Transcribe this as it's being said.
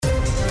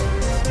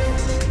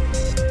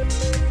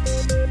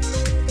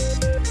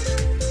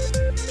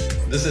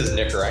This is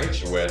Nick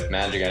Wright with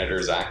Managing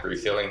Editor Zachary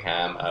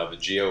Fillingham of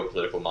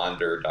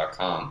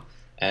geopoliticalmonitor.com.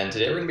 And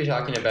today we're going to be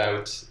talking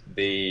about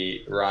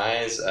the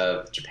rise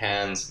of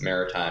Japan's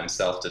maritime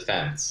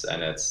self-defense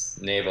and its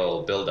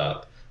naval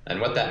buildup, and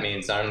what that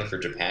means not only for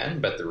Japan,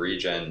 but the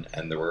region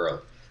and the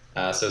world.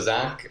 So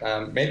Zach,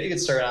 maybe you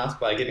could start off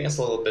by giving us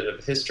a little bit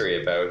of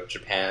history about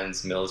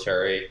Japan's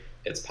military,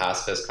 its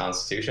pacifist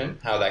constitution,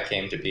 how that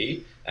came to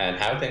be, and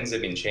how things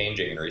have been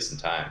changing in recent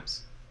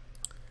times.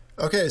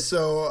 Okay,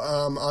 so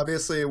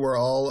obviously we're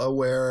all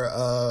aware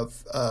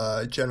of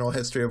general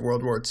history of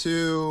World War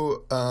II,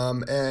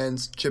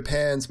 and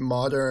Japan's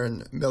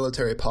modern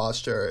military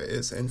posture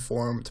is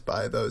informed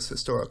by those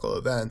historical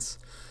events.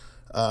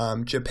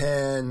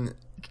 Japan,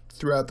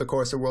 throughout the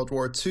course of World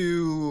War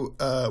II,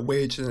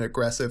 waged an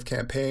aggressive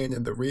campaign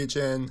in the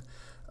region,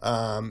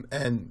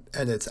 and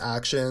its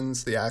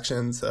actions, the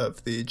actions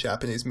of the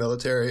Japanese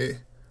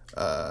military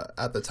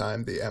at the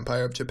time, the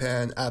Empire of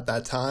Japan at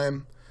that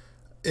time,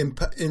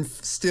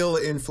 still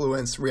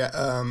influence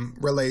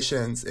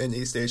relations in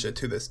East Asia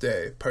to this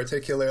day,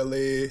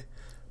 particularly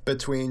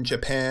between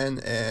Japan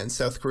and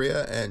South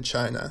Korea and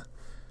China.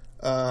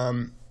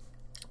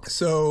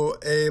 So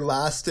a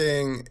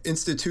lasting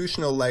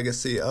institutional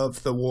legacy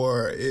of the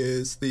war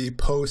is the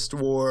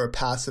post-war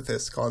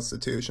pacifist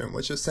constitution,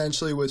 which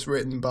essentially was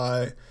written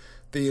by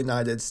the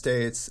United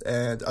States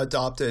and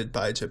adopted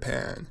by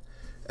Japan.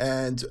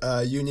 And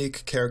a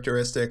unique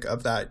characteristic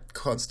of that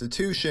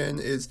constitution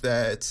is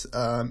that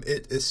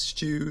it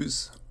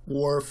eschews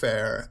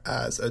warfare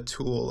as a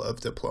tool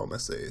of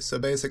diplomacy. So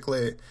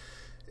basically,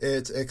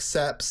 it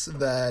accepts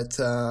that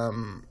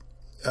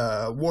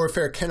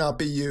warfare cannot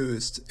be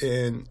used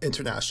in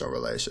international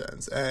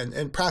relations. And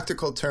in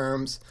practical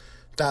terms,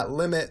 that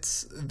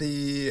limits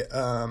the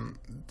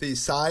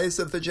size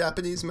of the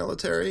Japanese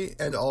military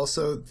and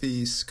also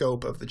the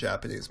scope of the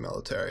Japanese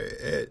military.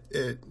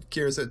 It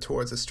gears it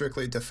towards a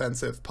strictly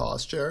defensive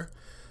posture,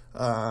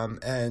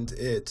 and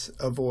it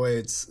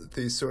avoids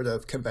the sort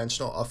of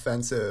conventional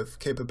offensive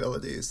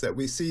capabilities that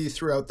we see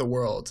throughout the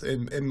world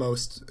in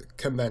most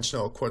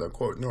conventional,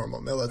 quote-unquote,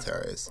 normal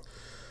militaries.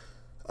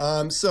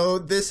 So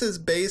this has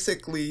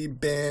basically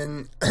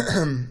been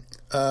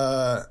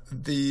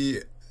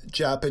the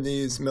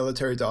Japanese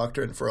military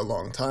doctrine for a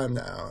long time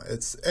now.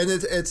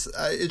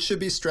 It should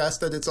be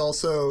stressed that it's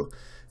also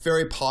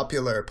very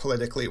popular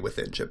politically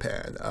within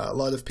Japan. A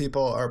lot of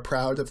people are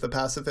proud of the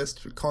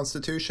pacifist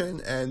constitution,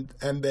 and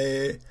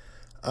they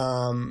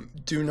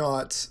do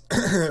not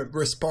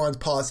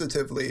respond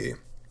positively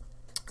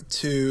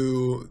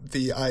to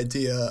the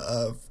idea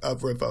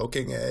of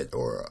revoking it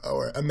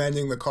or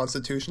amending the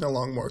constitution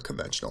along more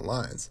conventional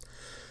lines.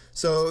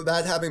 So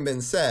that having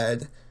been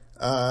said,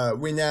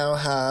 we now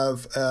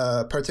have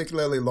a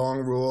particularly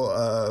long rule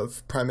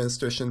of Prime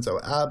Minister Shinzo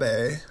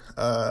Abe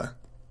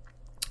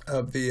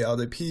of the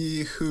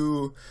LDP,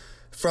 who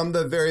from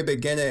the very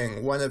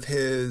beginning, one of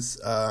his,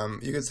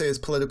 you could say his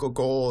political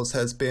goals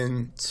has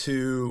been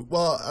to,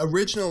 well,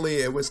 originally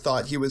it was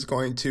thought he was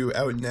going to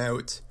out and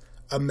out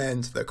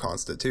amend the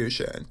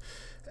Constitution.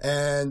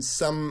 And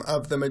some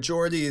of the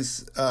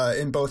majorities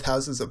in both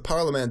houses of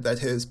parliament that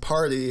his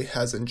party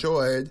has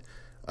enjoyed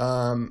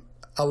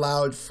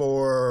allowed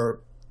for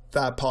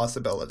that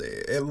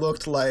possibility. It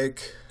looked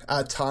like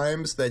at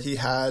times that he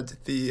had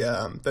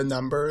the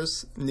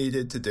numbers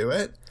needed to do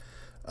it,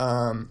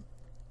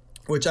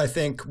 which I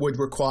think would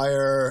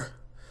require,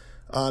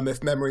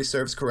 if memory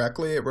serves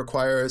correctly, it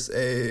requires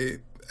a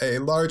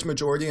large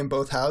majority in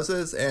both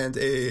houses and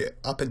a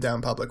up and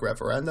down public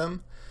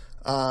referendum.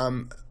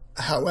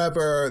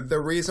 However, the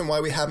reason why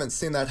we haven't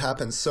seen that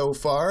happen so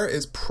far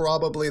is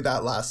probably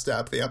that last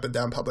step, the up and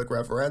down public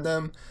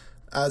referendum.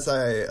 As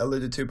I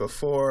alluded to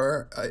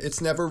before,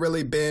 it's never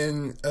really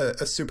been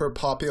a super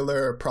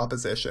popular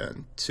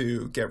proposition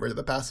to get rid of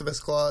the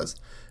pacifist clause,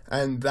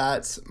 and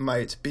that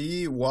might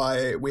be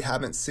why we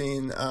haven't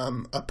seen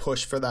a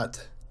push for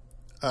that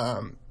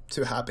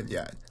to happen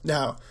yet.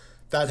 Now,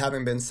 that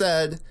having been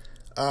said,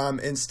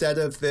 instead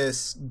of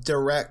this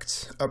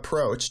direct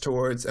approach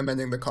towards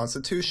amending the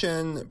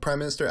Constitution, Prime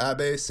Minister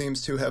Abe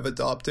seems to have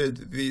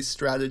adopted the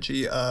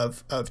strategy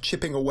of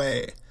chipping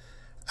away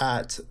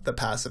at the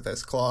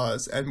pacifist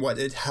clause and what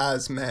it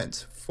has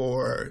meant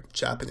for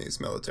Japanese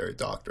military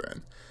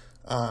doctrine.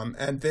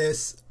 And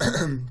this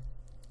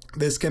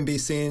this can be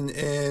seen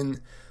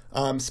in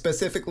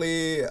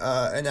specifically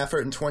an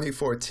effort in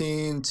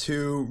 2014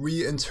 to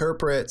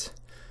reinterpret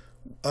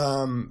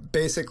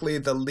basically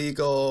the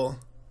legal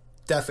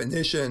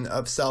definition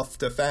of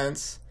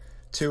self-defense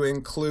to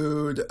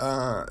include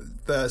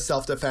the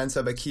self-defense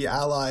of a key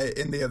ally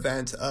in the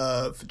event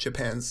of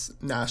Japan's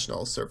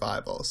national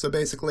survival. So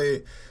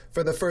basically,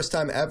 for the first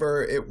time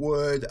ever, it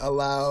would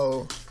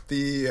allow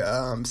the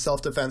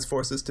self-defense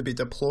forces to be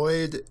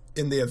deployed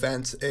in the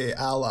event a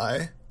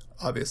ally,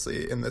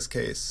 obviously in this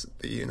case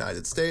the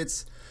United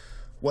States,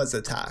 was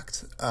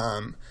attacked.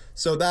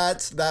 So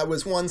that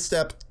was one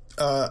step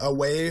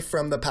away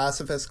from the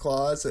pacifist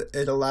clause.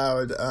 It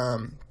allowed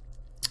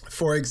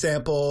For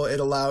example, it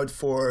allowed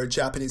for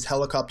Japanese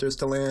helicopters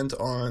to land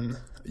on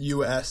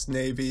U.S.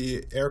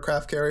 Navy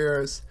aircraft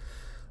carriers.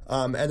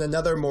 And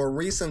another more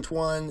recent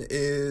one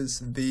is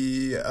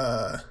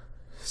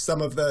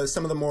some of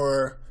the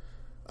more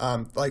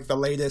like the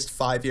latest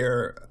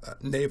 5-year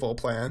naval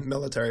plan,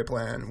 military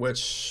plan,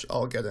 which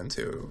I'll get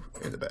into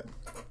in a bit.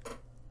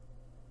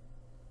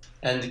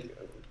 And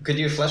could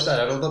you flesh that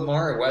out a little bit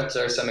more? What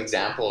are some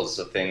examples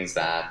of things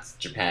that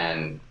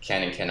Japan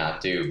can and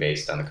cannot do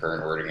based on the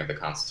current wording of the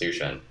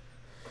Constitution?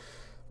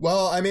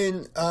 Well, I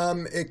mean,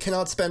 it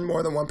cannot spend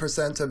more than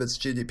 1% of its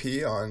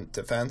GDP on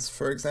defense,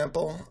 for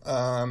example.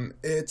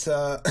 It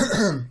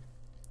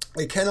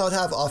cannot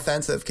have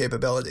offensive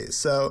capabilities.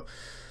 So,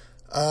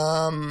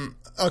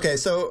 okay,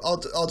 so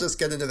I'll just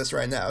get into this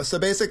right now. So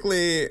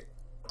basically,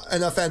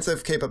 an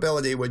offensive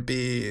capability would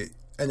be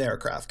an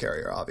aircraft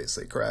carrier,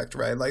 obviously, correct,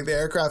 right? Like the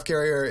aircraft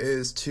carrier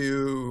is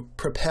to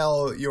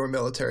propel your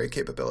military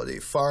capability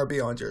far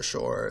beyond your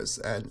shores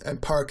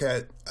and park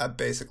it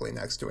basically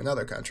next to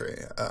another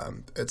country.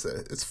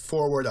 It's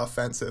forward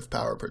offensive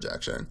power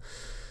projection.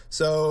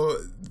 So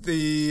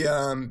the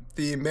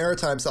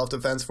Maritime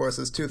Self-Defense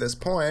Forces to this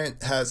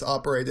point has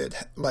operated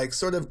like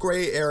sort of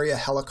gray area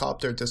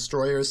helicopter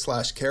destroyers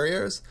 /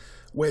 carriers,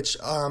 which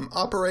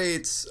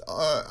operates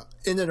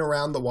in and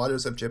around the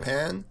waters of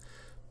Japan.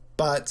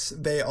 But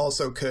they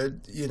also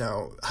could,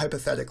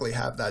 hypothetically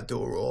have that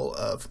dual role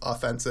of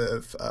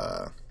offensive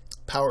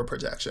power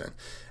projection.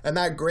 And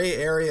that gray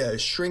area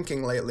is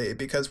shrinking lately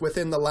because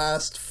within the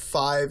last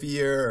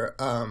 5-year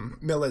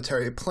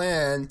military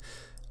plan,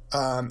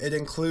 it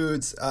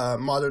includes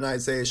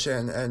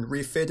modernization and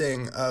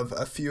refitting of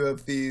a few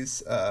of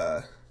these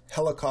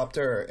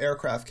helicopter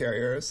aircraft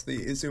carriers,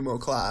 the Izumo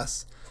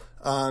class,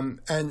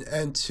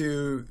 and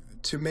to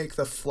make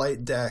the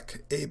flight deck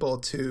able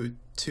to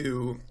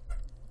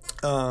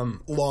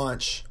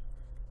launch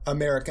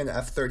American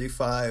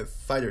F-35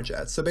 fighter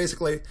jets. So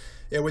basically,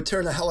 it would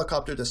turn a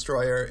helicopter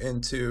destroyer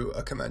into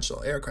a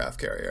conventional aircraft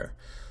carrier.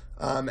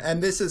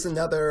 And this is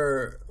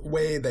another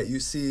way that you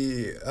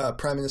see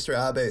Prime Minister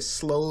Abe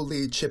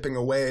slowly chipping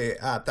away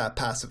at that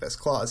pacifist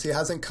clause. He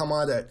hasn't come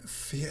at it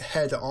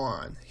head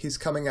on. He's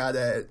coming at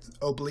it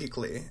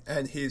obliquely,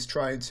 and he's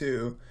trying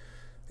to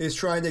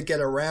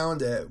get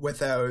around it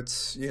without,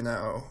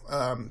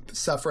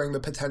 suffering the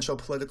potential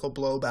political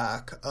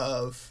blowback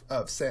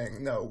of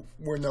saying, no,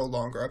 we're no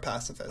longer a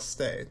pacifist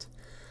state.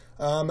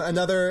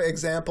 Another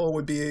example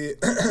would be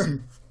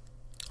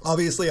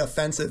obviously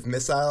offensive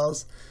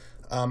missiles.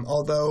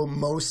 Although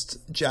most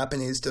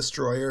Japanese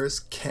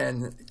destroyers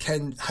can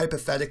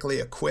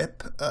hypothetically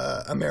equip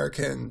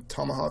American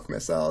Tomahawk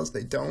missiles,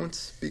 they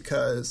don't,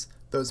 because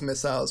those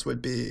missiles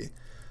would be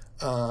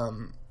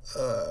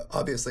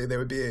obviously they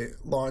would be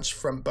launched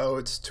from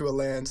boat to a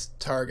land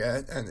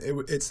target, and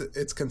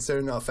it's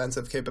considered an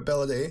offensive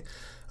capability.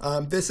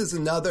 This is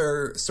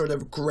another sort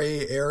of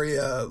gray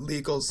area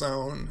legal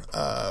zone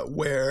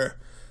where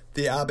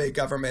the Abe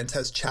government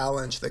has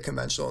challenged the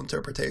conventional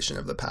interpretation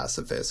of the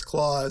pacifist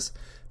clause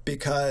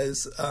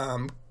because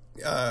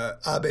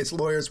Abe's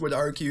lawyers would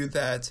argue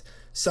that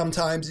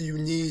sometimes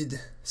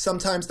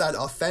that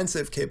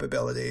offensive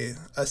capability,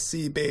 a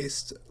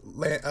sea-based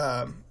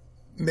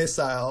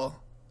missile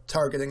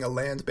targeting a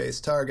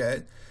land-based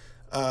target,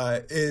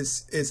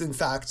 is in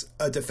fact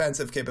a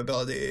defensive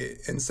capability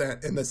in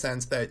the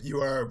sense that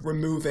you are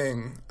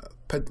removing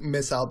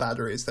missile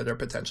batteries that are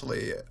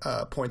potentially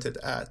pointed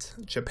at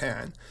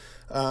Japan.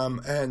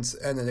 And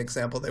an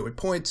example they would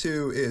point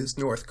to is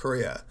North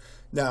Korea.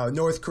 Now,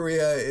 North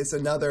Korea is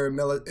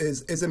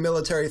is a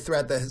military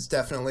threat that has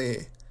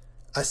definitely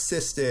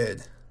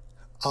assisted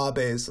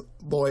Abe's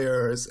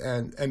lawyers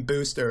and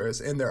boosters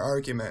in their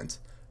argument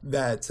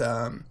that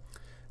a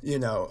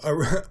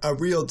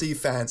real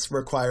defense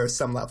requires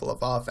some level of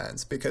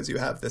offense because you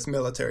have this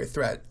military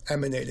threat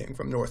emanating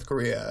from North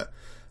Korea.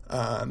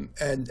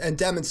 And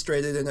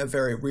demonstrated in a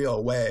very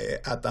real way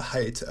at the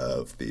height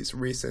of these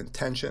recent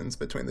tensions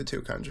between the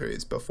two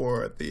countries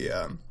before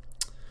the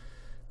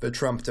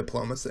Trump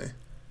diplomacy.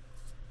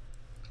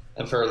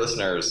 And for our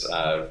listeners,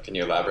 can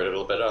you elaborate a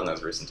little bit on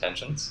those recent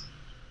tensions?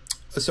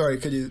 Sorry,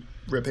 could you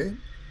repeat?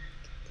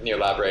 Can you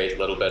elaborate a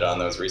little bit on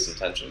those recent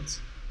tensions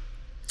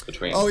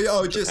between?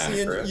 Just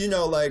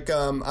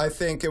I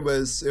think it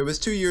was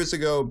 2 years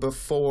ago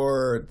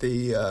before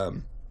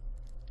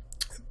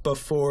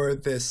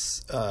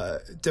this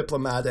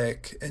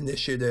diplomatic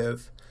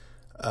initiative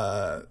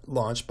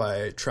launched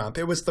by Trump.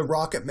 It was the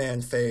Rocket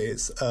Man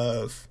phase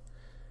of,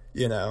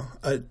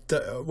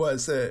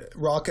 was it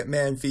Rocket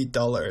Man v.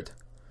 Dullard,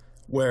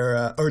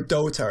 or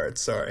Dotard,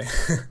 sorry,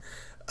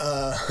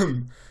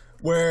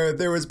 where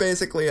there was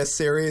basically a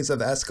series of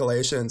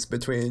escalations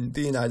between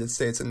the United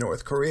States and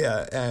North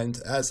Korea.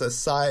 And as a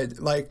side,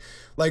 like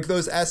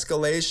those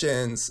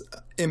escalations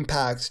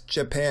impact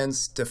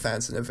Japan's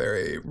defense in a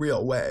very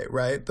real way,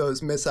 right?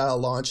 Those missile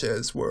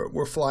launches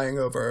were flying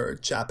over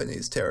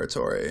Japanese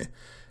territory.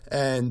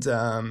 And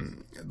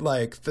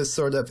the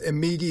sort of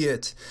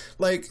immediate,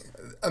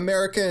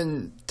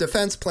 American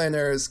defense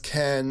planners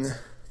can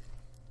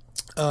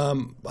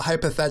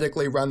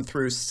hypothetically run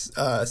through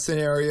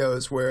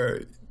scenarios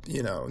where,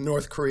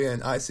 North Korean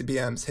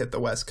ICBMs hit the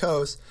West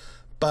Coast,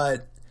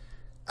 but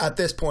at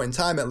this point in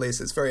time, at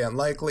least, it's very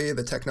unlikely.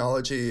 The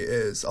technology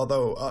is,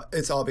 although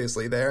it's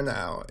obviously there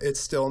now, it's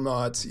still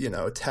not,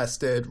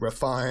 tested,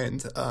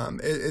 refined.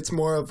 It's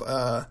more of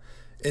a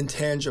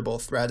intangible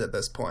threat at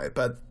this point.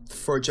 But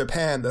for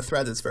Japan, the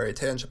threat is very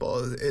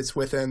tangible. It's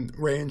within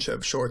range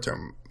of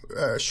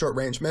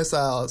short-range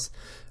missiles,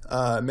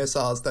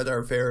 missiles that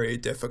are very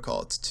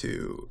difficult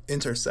to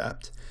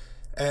intercept.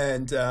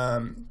 And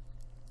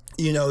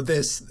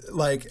this,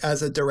 like,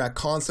 as a direct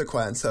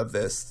consequence of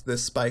this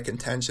spike in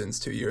tensions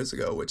 2 years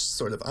ago, which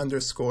sort of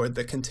underscored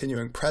the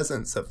continuing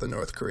presence of the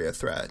North Korea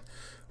threat,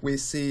 we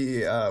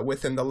see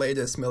within the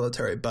latest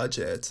military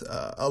budget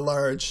a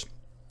large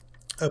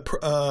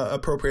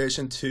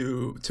appropriation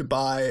to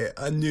buy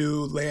a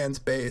new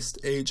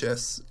land-based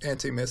Aegis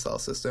anti-missile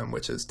system,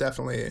 which is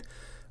definitely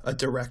a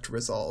direct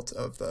result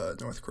of the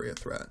North Korea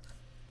threat.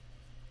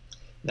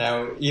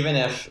 Now, even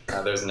if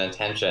there's an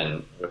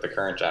intention with the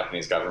current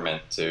Japanese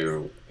government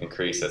to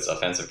increase its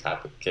offensive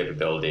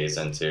capabilities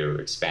and to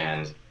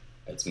expand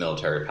its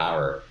military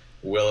power,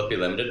 will it be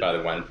limited by the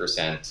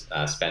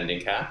 1%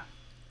 spending cap?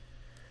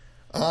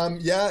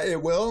 Yeah,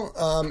 it will.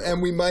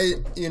 And we might,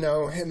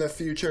 in the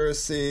future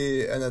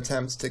see an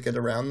attempt to get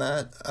around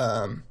that.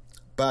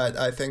 But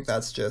I think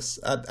that's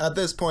just, at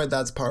this point,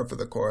 that's par for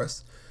the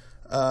course.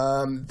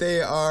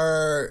 They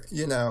are,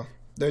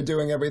 they're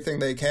doing everything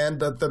they can.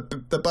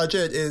 The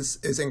budget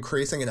is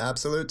increasing in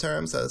absolute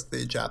terms as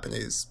the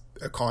Japanese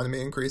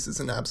economy increases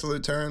in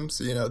absolute terms.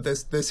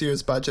 This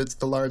year's budget's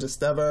the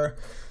largest ever.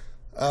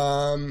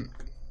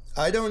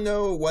 I don't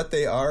know what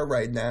they are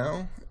right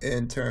now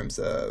in terms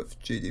of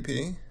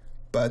GDP,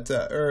 but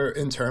or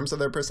in terms of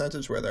their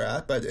percentage where they're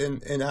at. But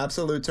in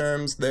absolute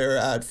terms, they're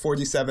at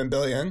 47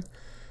 billion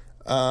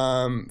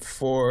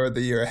for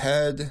the year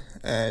ahead.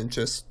 And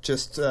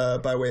just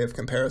by way of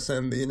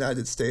comparison, the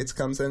United States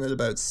comes in at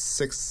about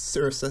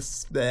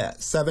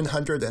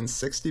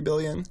 760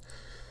 billion.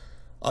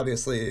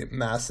 Obviously,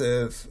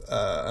 massive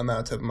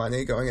amount of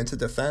money going into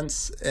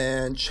defense.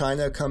 And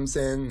China comes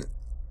in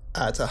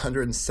at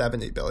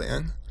 170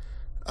 billion.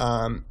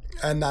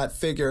 And that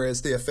figure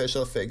is the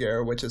official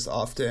figure, which is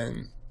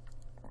often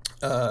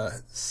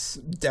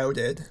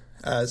doubted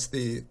as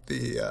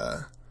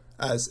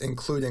as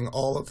including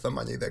all of the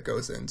money that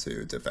goes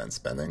into defense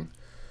spending.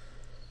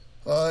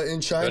 In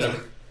China,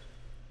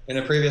 in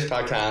a previous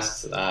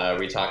podcast,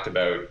 we talked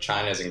about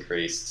China's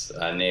increased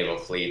naval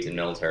fleet and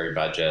military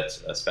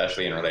budget,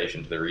 especially in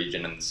relation to the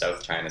region in the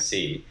South China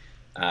Sea.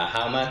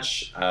 How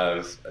much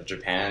of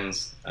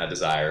Japan's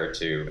desire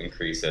to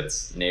increase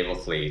its naval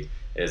fleet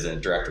is a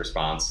direct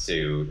response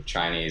to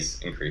Chinese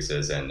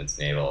increases in its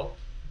naval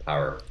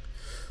power?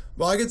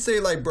 Well, I could say,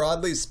 like,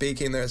 broadly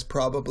speaking, there's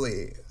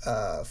probably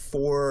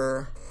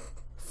four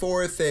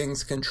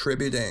things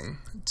contributing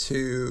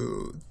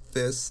to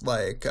this,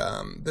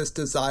 this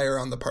desire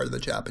on the part of the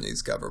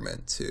Japanese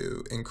government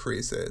to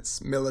increase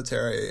its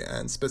military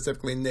and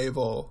specifically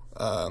naval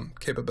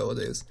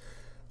capabilities.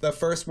 The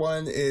first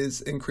one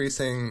is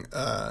increasing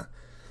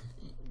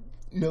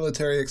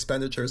military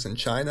expenditures in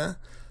China.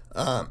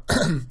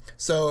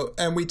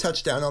 And we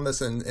touched down on this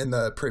in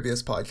the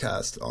previous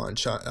podcast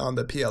on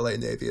the PLA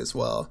Navy as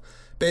well.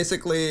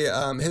 Basically,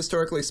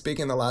 historically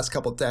speaking, the last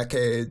couple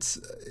decades,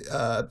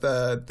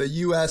 the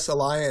U.S.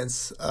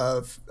 alliance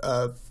of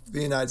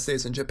the United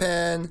States and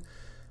Japan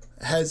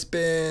has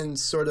been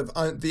sort of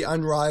the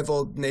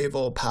unrivaled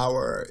naval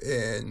power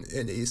in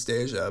East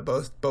Asia,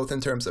 both in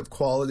terms of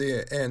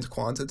quality and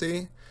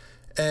quantity.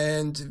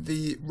 And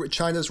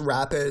China's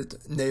rapid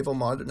naval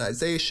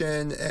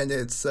modernization and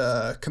its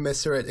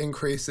commensurate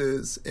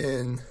increases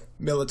in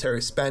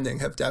military spending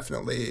have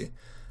definitely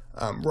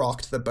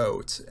rocked the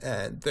boat.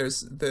 And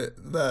there's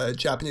the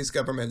Japanese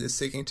government is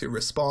seeking to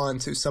respond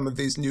to some of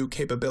these new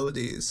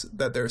capabilities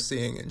that they're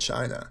seeing in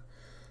China.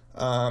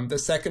 The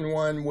second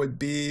one would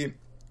be,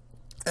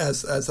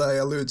 as I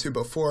alluded to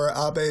before,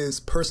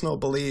 Abe's personal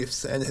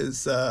beliefs and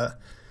his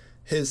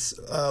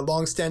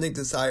longstanding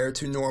desire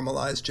to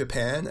normalize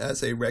Japan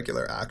as a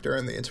regular actor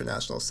in the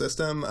international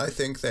system. I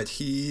think that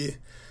he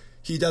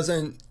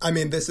doesn't, I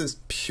mean, this is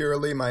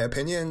purely my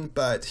opinion,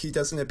 but he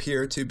doesn't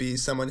appear to be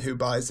someone who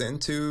buys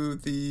into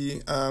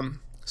the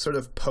sort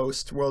of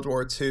post-World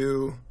War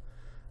II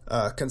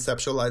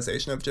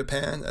conceptualization of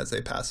Japan as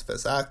a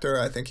pacifist actor.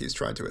 I think he's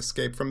trying to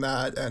escape from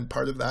that, and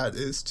part of that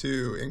is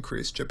to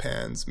increase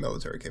Japan's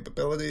military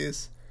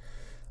capabilities.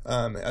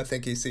 I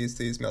think he sees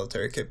these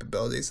military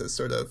capabilities as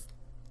sort of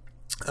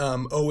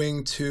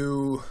owing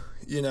to,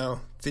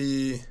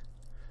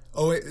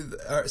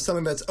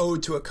 something that's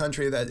owed to a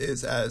country that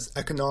is as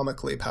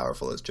economically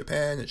powerful as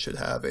Japan. It should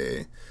have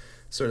a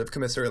sort of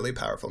commensurately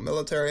powerful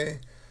military.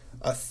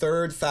 A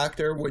third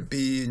factor would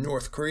be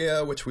North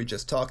Korea, which we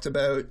just talked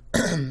about.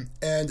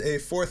 And a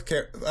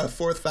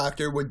fourth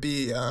factor would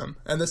be,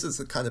 and this is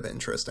a kind of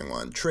interesting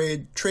one,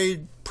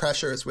 trade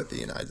pressures with the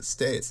United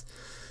States.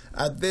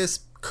 At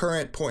this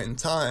current point in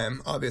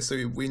time,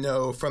 obviously we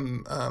know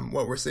from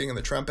what we're seeing in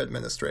the Trump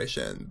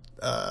administration,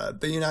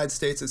 the United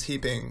States is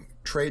heaping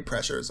trade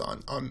pressures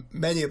on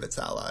many of its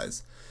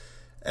allies.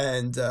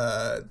 And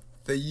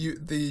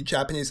the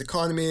Japanese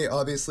economy,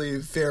 obviously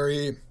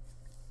very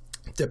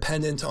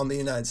dependent on the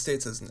United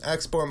States as an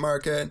export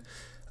market.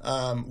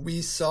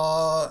 We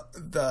saw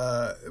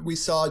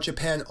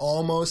Japan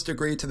almost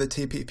agree to the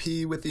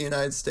TPP with the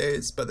United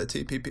States, but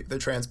the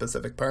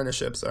Trans-Pacific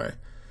Partnership,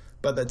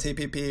 but the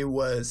TPP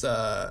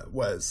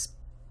was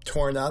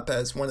torn up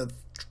as one of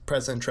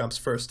President Trump's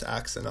first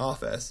acts in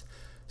office.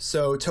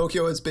 So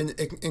Tokyo has been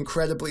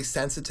incredibly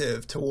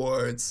sensitive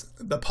towards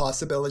the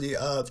possibility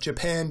of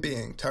Japan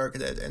being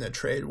targeted in a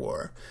trade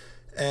war,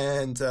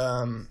 and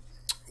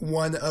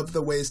one of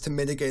the ways to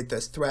mitigate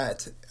this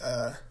threat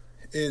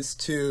is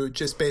to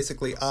just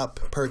basically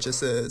up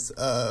purchases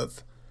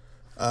of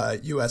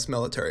U.S.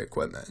 military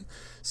equipment.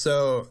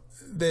 So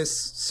this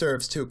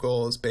serves two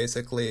goals.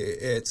 Basically,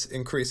 it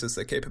increases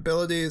the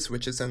capabilities,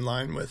 which is in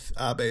line with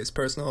Abe's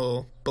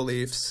personal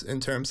beliefs in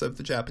terms of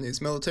the Japanese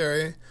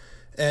military,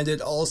 and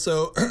it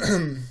also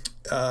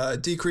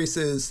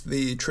decreases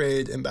the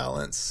trade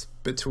imbalance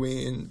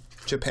between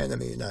Japan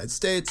and the United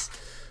States,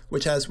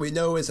 which, as we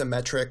know, is a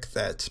metric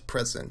that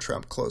President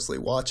Trump closely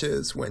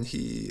watches when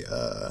he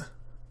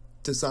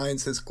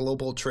designs his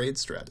global trade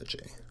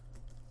strategy.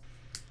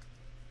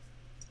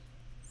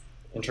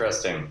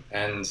 Interesting.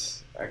 And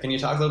can you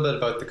talk a little bit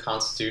about the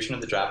constitution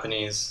of the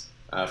Japanese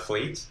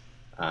fleet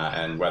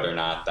and whether or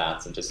not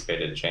that's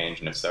anticipated to change,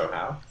 and if so,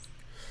 how?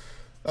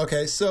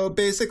 Okay, so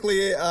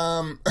basically,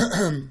 so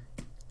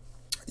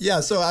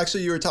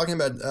actually you were talking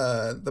about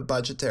the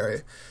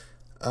budgetary.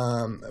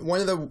 One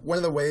of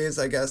the ways,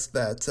 I guess,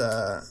 that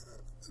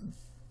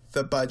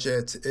the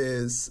budget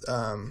is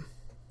that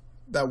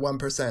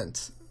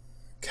 1%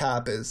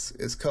 cap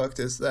is cooked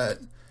is that,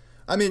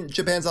 I mean,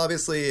 Japan's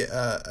obviously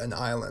an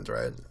island,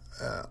 right?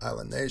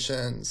 Island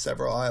nation,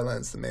 several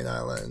islands, the main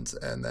island,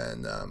 and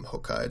then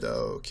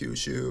Hokkaido,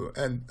 Kyushu,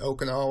 and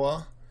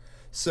Okinawa.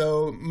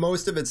 So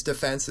most of its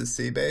defense is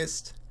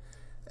sea-based.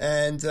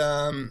 And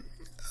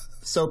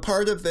so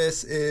part of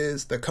this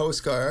is the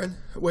Coast Guard,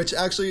 which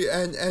actually,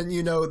 and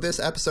you know, this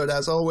episode,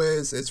 as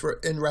always, it's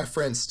in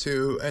reference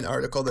to an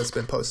article that's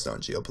been posted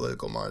on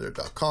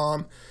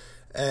geopoliticalmonitor.com.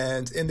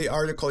 And in the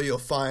article, you'll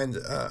find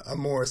a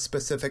more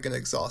specific and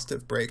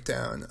exhaustive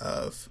breakdown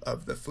of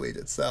the fleet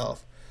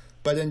itself.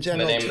 But in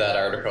general, the name of that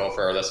article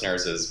for our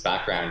listeners is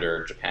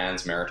Backgrounder: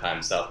 Japan's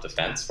Maritime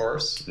Self-Defense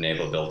Force,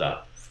 Naval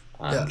Buildup,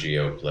 on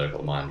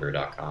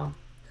geopoliticalmonitor.com.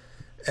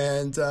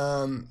 And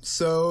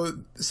so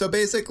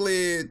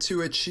basically,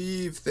 to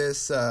achieve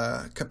this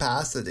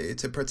capacity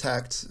to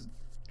protect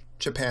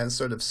Japan's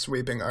sort of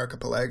sweeping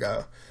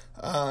archipelago,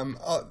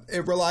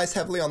 it relies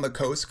heavily on the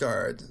Coast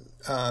Guard.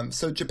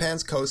 So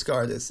Japan's Coast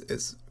Guard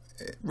is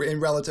in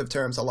relative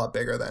terms a lot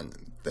bigger than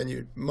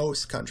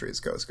most countries'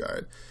 Coast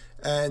Guard,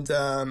 and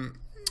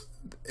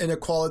in a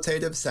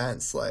qualitative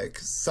sense, like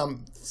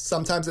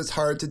sometimes it's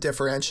hard to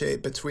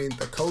differentiate between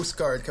the Coast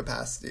Guard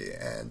capacity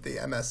and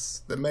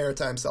the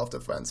Maritime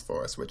Self-Defense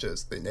Force, which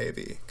is the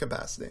Navy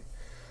capacity.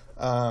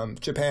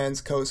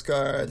 Japan's Coast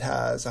Guard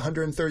has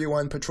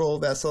 131 patrol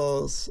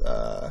vessels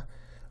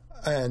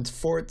and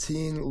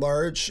 14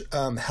 large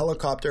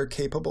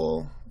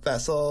helicopter-capable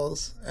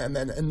vessels, and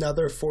then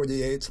another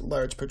 48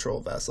 large patrol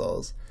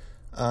vessels.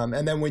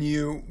 And then when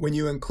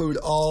you include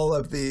all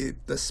of the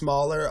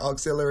smaller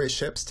auxiliary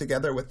ships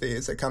together with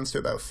these, it comes to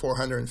about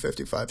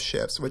 455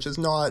 ships, which is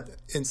not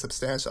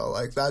insubstantial.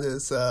 Like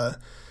that's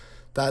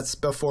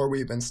before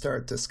we even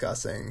start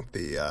discussing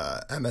the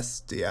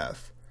MSDF,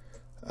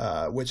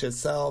 which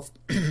itself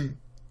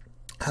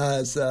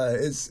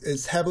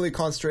is heavily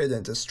concentrated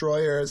in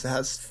destroyers. It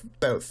has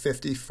about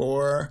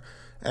 54,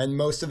 and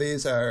most of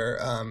these are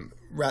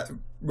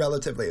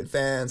relatively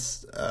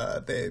advanced.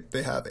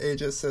 They have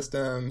Aegis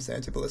systems,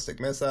 anti-ballistic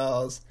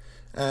missiles,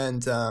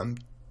 and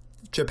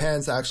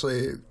Japan's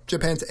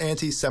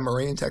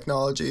anti-submarine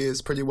technology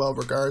is pretty well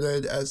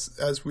regarded.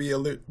 As we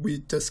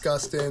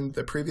discussed in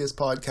the previous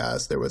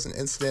podcast, there was an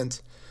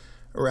incident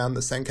around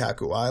the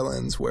Senkaku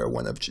Islands where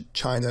one of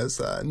China's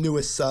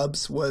newest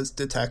subs was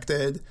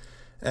detected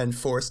and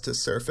forced to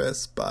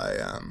surface by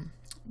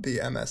the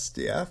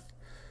MSDF.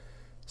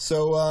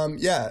 So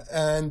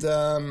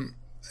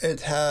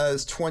it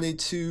has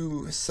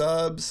 22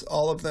 subs.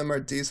 All of them are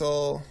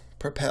diesel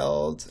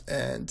propelled,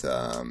 and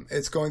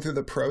it's going through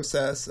the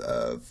process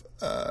of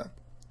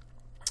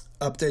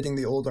updating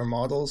the older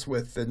models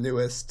with the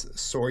newest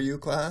Soryu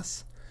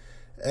class.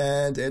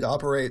 And it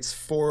operates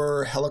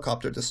 4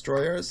 helicopter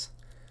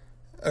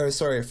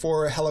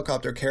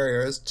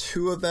carriers.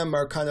 2 of them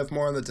are kind of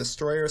more on the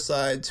destroyer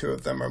side, 2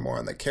 of them are more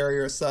on the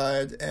carrier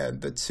side,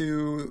 and the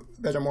 2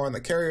 that are more on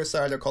the carrier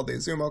side are called the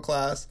Izumo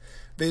class.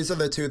 These are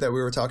the 2 that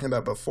we were talking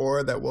about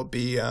before that will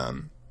be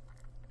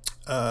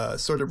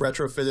sort of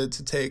retrofitted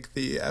to take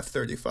the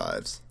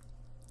F-35s.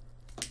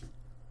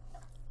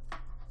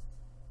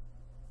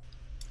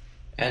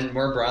 And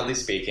more broadly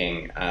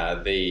speaking,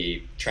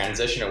 the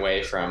transition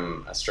away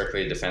from a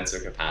strictly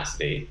defensive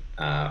capacity,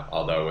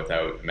 although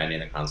without amending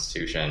the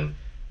Constitution,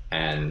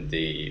 and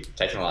the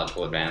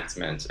technological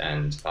advancement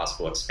and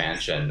possible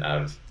expansion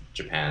of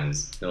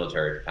Japan's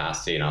military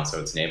capacity and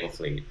also its naval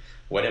fleet,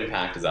 what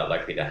impact is that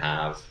likely to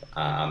have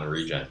on the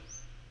region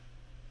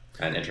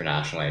and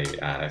internationally,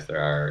 if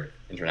there are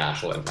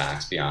international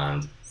impacts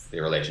beyond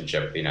the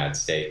relationship with the United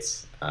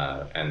States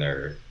and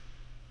their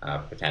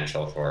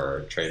potential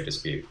for trade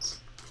disputes?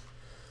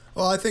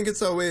 Well, I think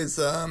it's always,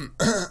 I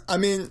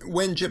mean,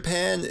 when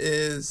Japan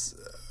is,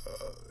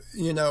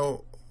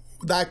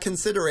 that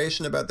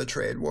consideration about the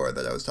trade war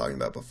that I was talking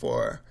about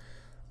before,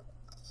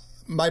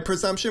 my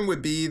presumption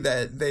would be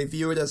that they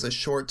view it as a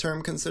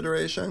short-term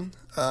consideration.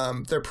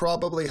 They're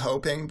probably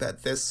hoping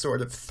that this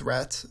sort of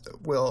threat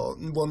will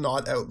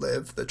not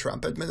outlive the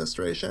Trump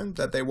administration,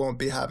 that they won't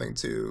be having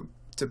to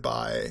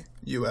buy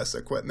U.S.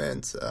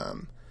 equipment,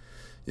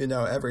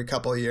 every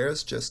couple of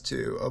years just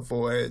to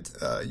avoid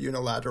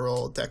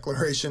unilateral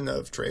declaration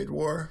of trade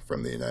war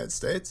from the United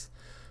States.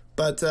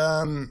 But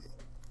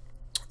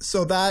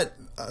so that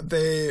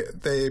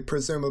they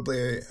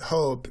presumably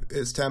hope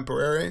is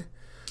temporary.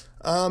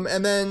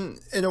 And then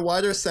in a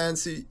wider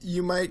sense,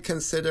 you might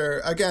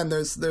consider, again,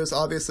 there's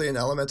obviously an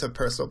element of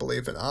personal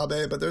belief in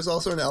Abe, but there's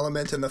also an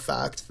element in the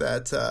fact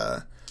that,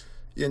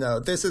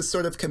 this is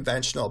sort of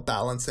conventional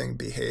balancing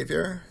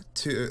behavior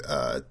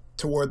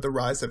toward the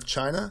rise of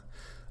China.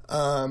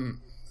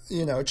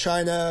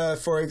 China,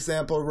 for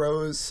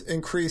example,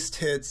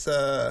 increased its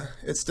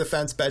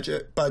defense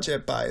budget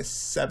by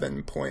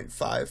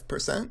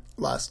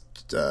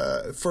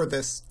 7.5% for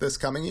this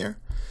coming year,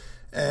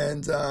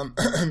 and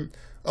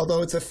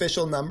although its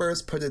official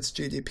numbers put its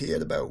GDP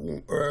at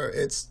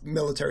its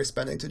military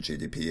spending to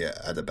GDP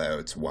at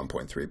about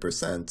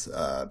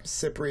 1.3%,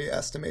 SIPRI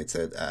estimates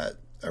it at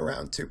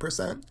around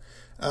 2%.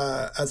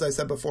 As I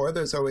said before,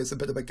 there's always a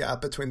bit of a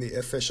gap between the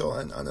official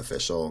and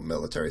unofficial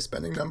military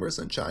spending numbers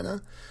in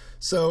China.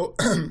 So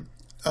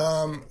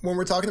when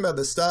we're talking about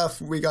this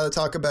stuff, we got to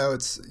talk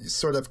about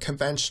sort of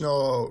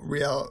conventional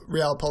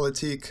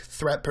realpolitik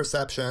threat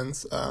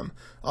perceptions.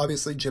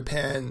 Obviously,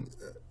 Japan,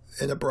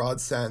 in a broad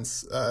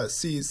sense,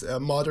 sees a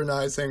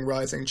modernizing,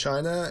 rising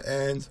China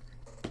and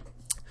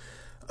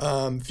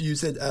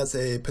views it as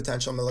a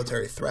potential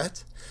military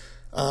threat.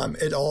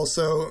 It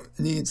also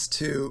needs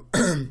to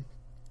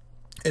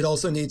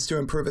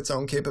improve its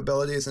own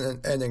capabilities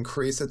and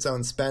increase its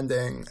own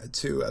spending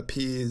to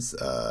appease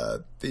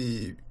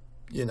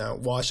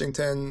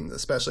Washington,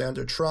 especially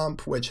under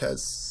Trump, which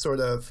has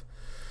sort of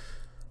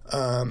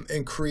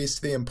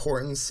increased the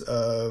importance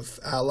of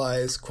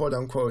allies, quote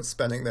unquote,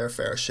 spending their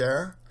fair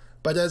share.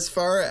 But as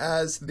far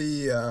as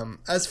the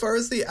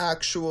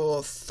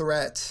actual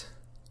threat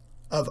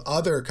of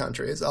other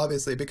countries,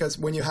 obviously, because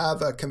when you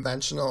have a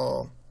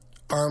conventional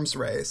arms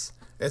race,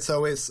 it's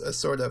always a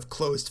sort of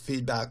closed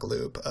feedback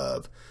loop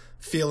of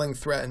feeling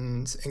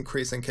threatened,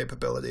 increasing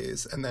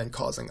capabilities, and then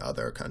causing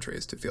other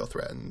countries to feel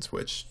threatened,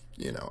 which,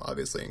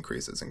 obviously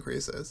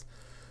increases.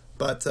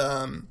 But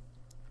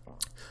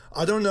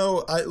I don't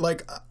know.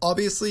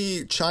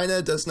 Obviously,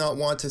 China does not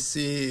want to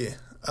see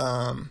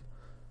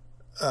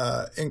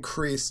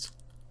increased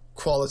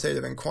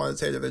qualitative and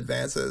quantitative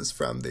advances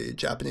from the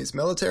Japanese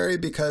military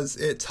because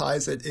it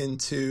ties it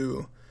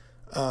into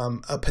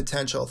a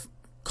potential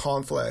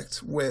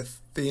conflict with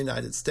the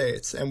United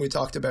States. And we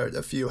talked about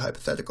a few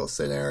hypothetical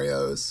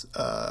scenarios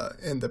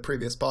in the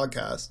previous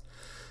podcast.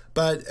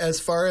 But as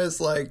far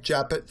as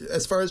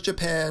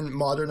Japan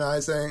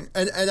modernizing,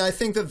 and I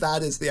think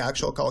that is the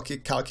actual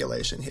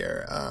calculation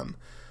here.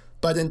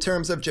 But in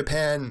terms of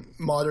Japan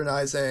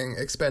modernizing,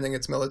 expanding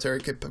its military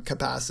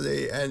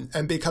capacity,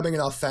 and becoming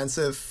an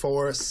offensive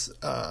force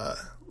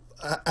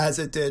as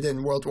it did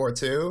in World War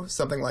II,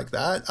 something like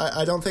that,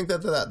 I don't think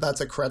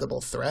that's a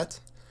credible threat.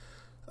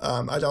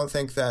 I don't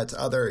think that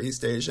other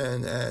East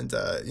Asian and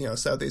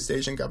Southeast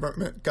Asian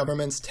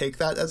governments take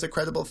that as a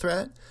credible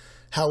threat.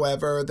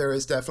 However, there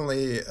is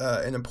definitely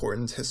an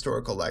important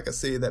historical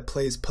legacy that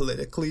plays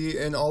politically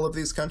in all of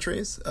these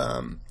countries.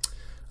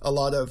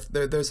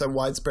 There's a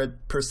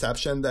widespread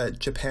perception that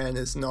Japan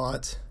is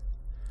not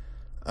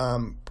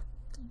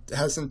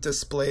hasn't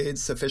displayed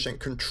sufficient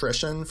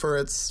contrition for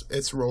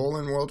its role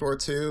in World War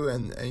II,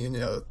 and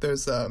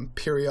there's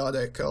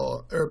periodic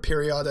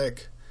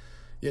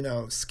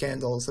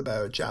scandals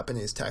about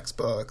Japanese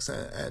textbooks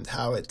and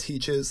how it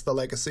teaches the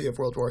legacy of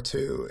World War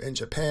II in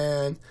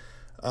Japan.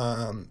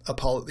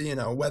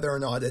 Whether or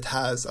not it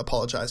has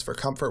apologized for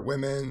comfort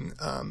women,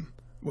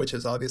 which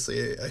is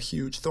obviously a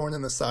huge thorn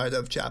in the side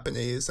of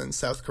Japanese and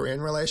South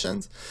Korean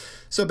relations.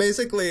 So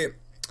basically,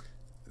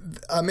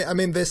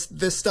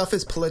 this stuff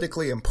is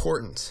politically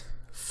important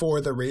for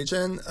the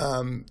region.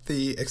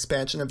 The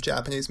expansion of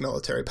Japanese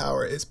military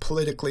power is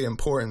politically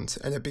important,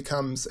 and it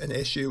becomes an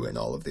issue in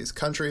all of these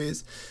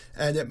countries.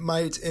 And it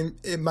might in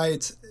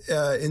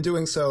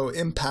doing so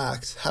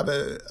have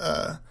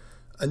a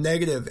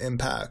negative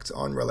impact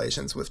on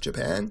relations with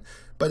Japan.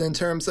 But in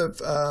terms of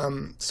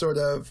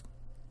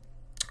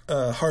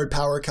hard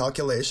power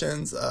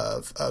calculations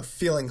of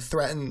feeling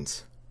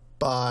threatened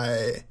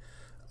by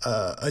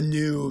a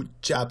new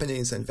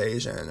Japanese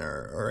invasion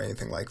or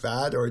anything like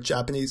that, or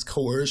Japanese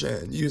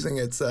coercion, using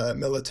its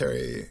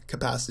military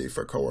capacity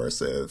for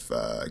coercive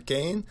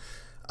gain.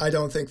 I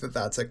don't think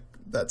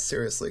that's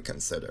seriously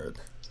considered.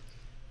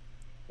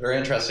 Very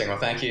interesting. Well,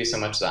 thank you so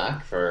much,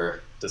 Zach,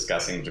 for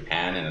discussing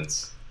Japan and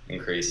its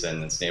increase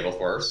in its naval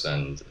force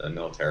and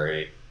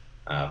military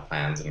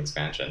plans and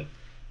expansion.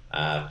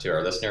 To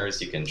our listeners,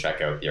 you can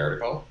check out the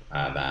article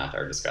that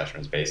our discussion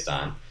was based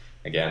on.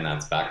 Again,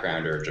 that's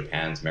Backgrounder of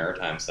Japan's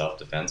Maritime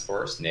Self-Defense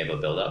Force, Naval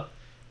Buildup,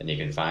 and you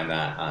can find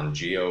that on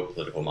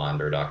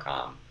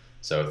geopoliticalmonitor.com.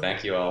 So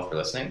thank you all for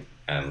listening,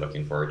 and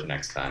looking forward to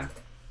next time.